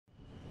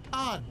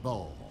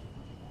Oddball.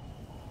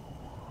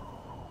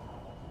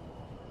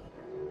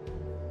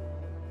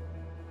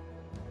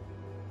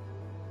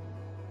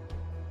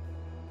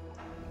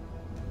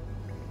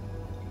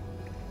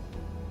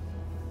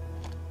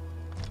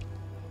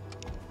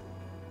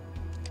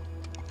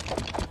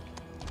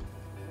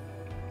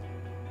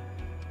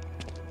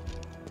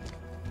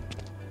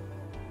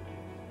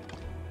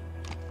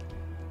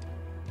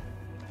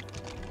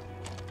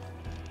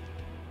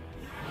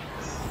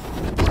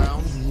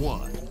 Round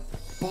 1.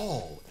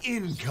 Ball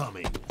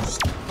incoming.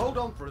 Hold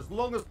on for as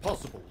long as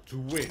possible to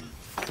win.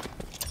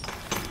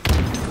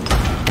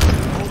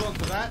 Hold on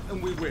to that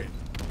and we win.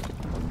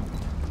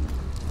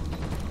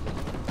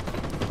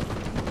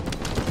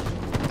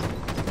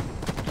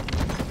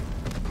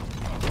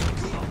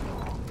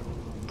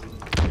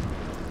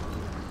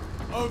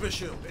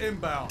 Overshield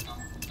inbound.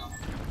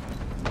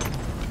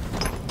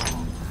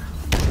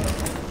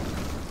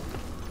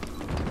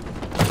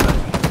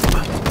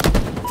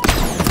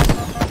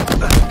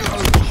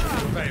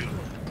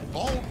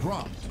 Ball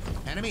dropped.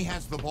 Enemy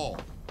has the ball.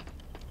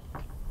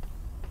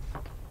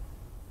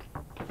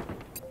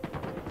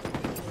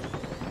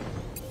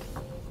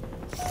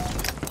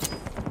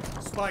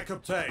 Spike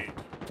obtained.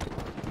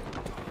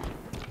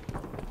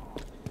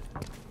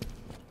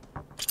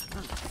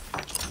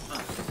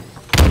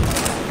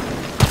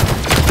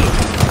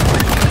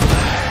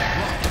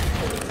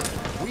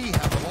 We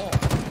have the ball.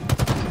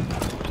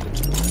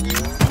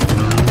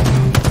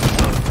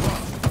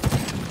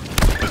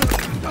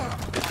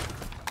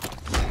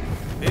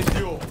 It's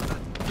yours.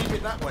 Keep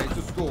it that way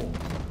to score.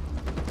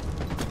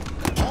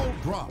 Ball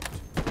dropped.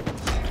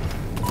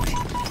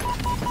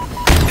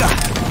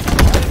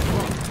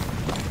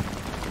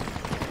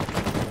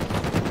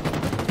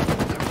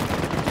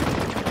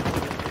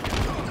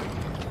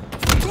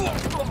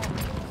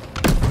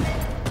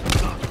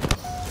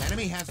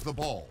 Enemy has the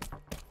ball.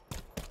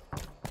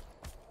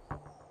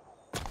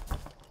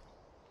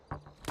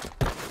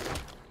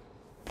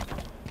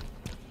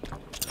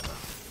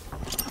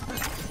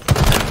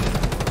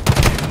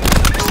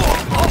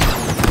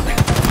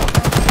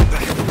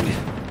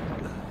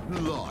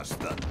 Lost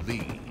the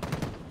lead.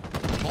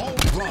 Ball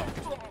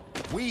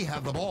dropped. We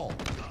have the ball.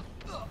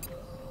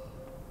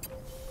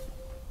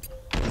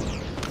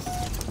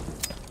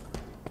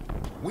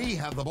 We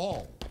have the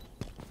ball.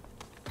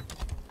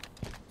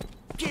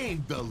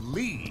 Gained the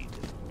lead.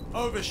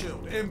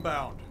 Overshield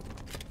inbound.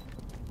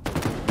 Ball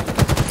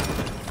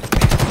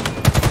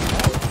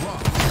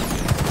dropped.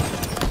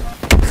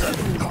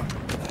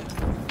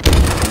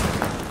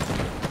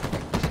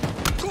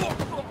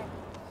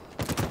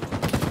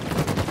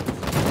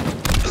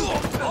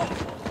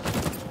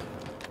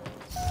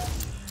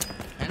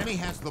 Enemy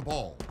has the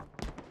ball.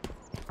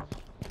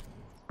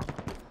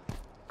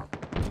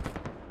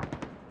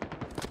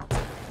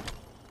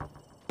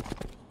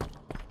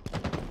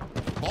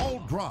 Ball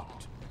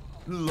dropped.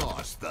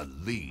 Lost the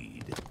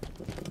lead.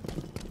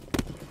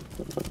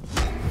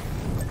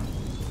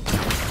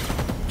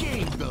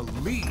 Gained the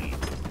lead.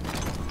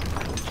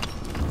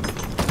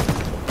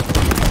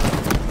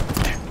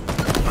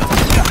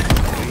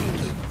 Gained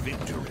the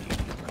victory.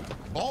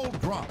 Ball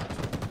dropped.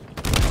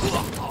 We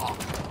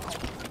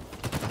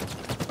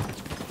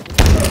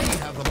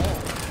have the ball.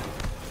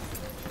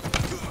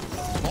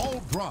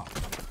 Ball dropped.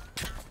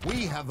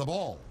 We have the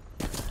ball.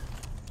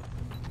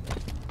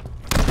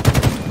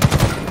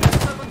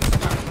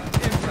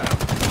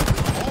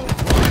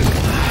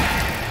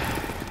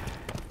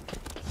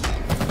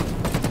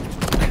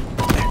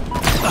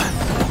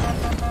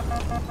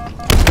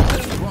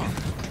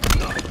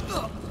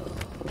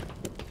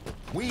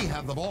 We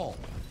have the ball.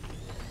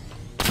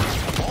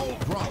 Ball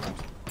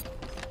dropped.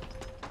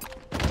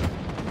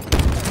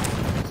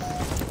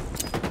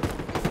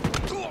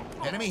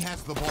 Enemy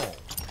has the ball.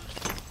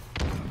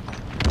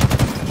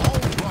 Ball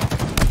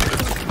dropped.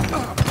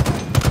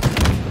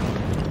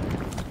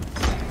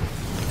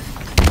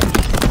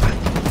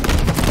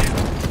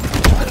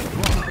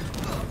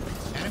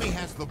 Enemy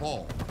has the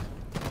ball.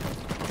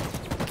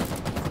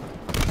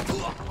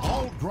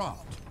 Ball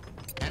dropped.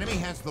 Enemy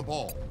has the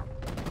ball.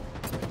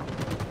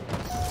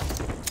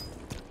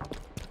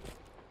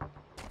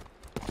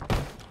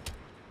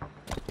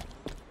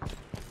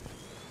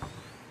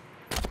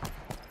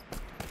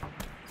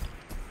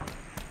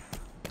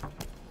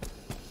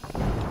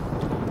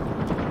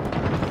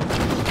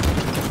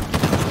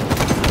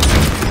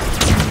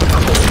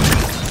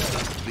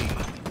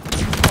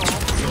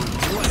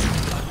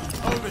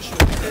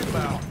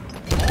 Inbound.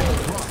 Ball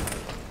dropped.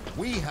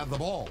 We have the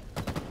ball.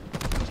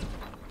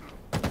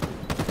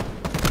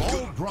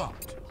 Ball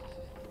dropped.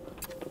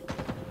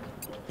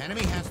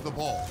 Enemy has the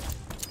ball.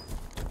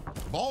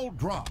 Ball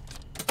dropped.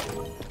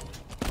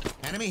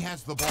 Enemy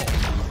has the ball.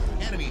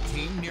 Enemy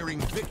team nearing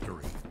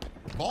victory.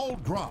 Ball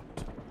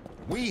dropped.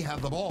 We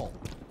have the ball.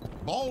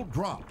 Ball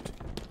dropped.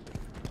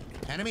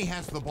 Enemy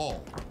has the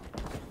ball.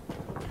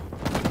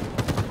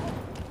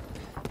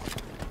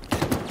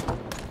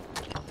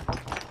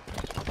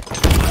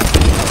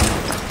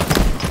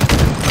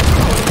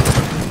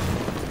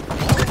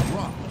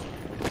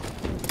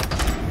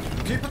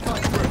 Keep a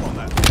tight grip on that.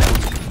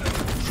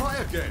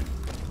 again.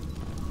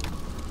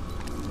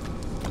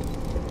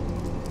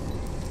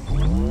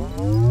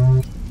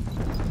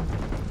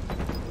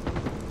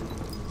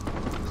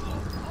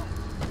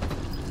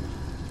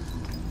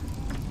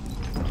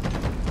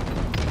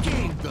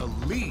 Gained the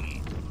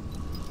lead.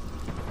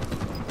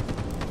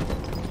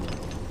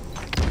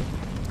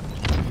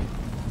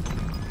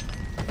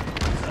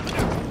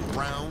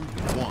 Round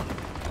one.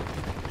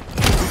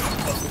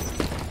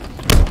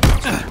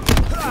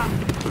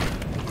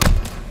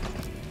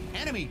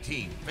 Enemy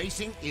team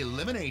facing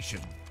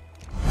elimination.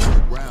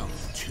 Round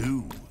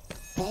two.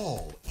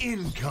 Ball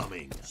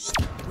incoming.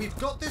 We've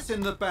got this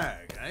in the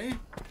bag, eh?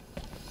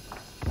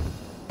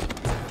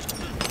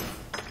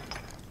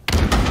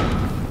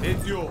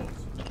 It's yours.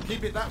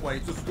 Keep it that way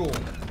to score.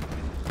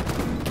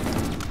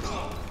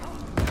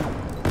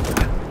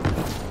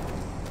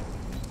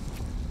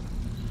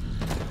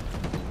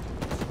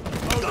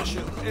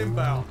 Ownership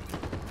inbound.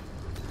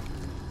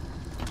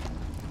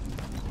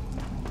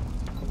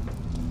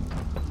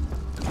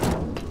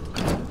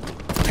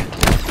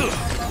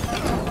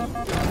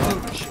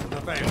 Ownership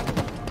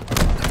available.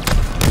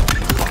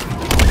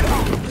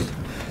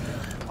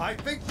 I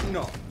think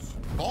not.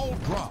 Ball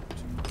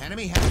dropped.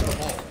 Enemy has the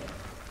ball.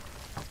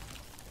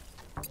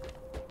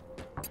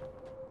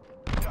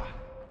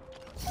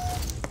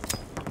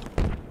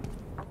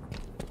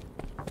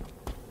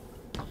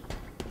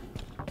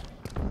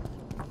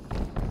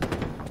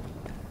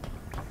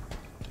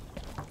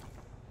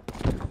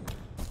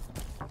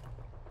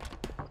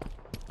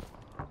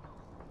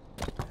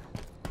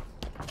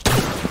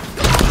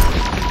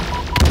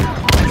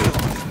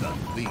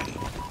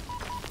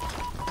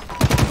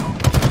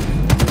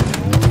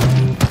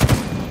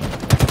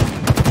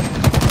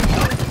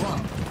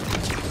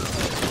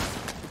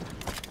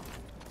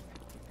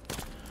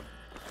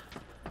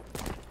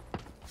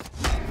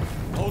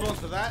 Hold on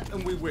to that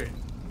and we win.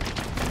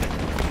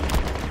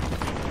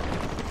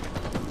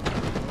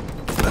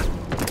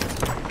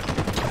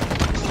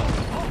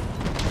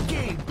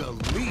 Gained the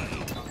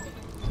lead.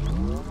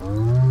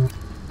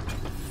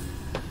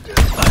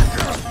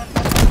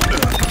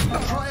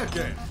 Try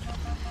again.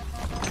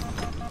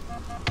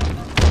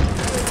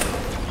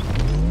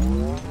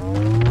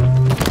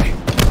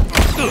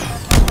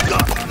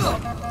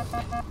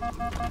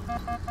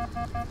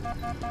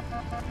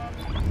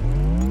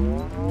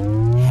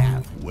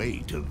 Halfway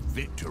to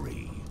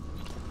victory.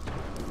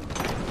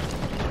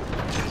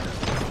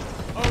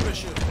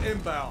 Ownership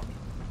inbound.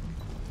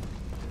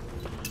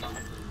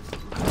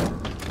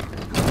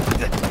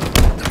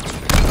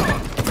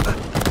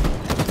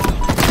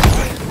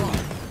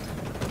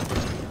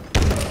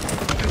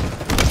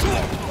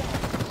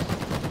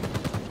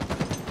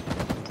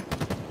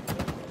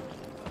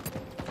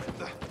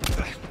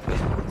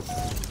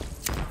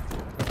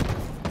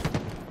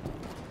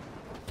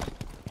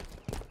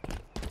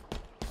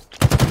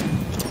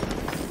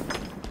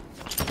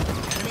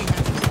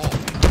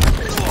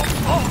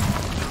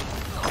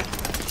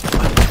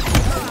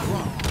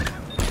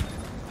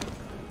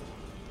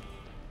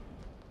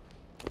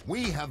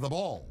 We have the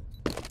ball.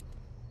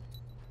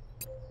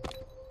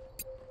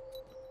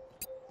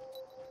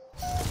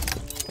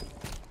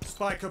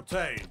 Spike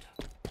obtained.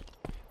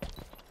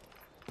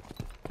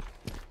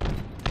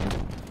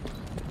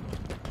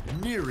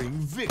 Nearing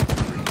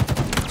victory.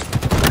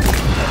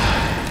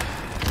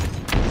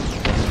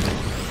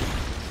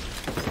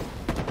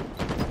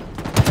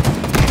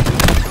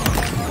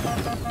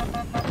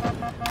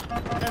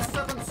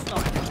 S7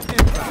 sniper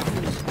inbound.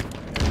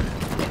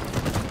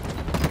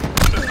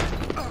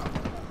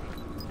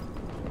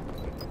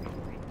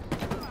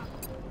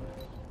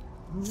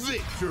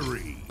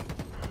 Victory.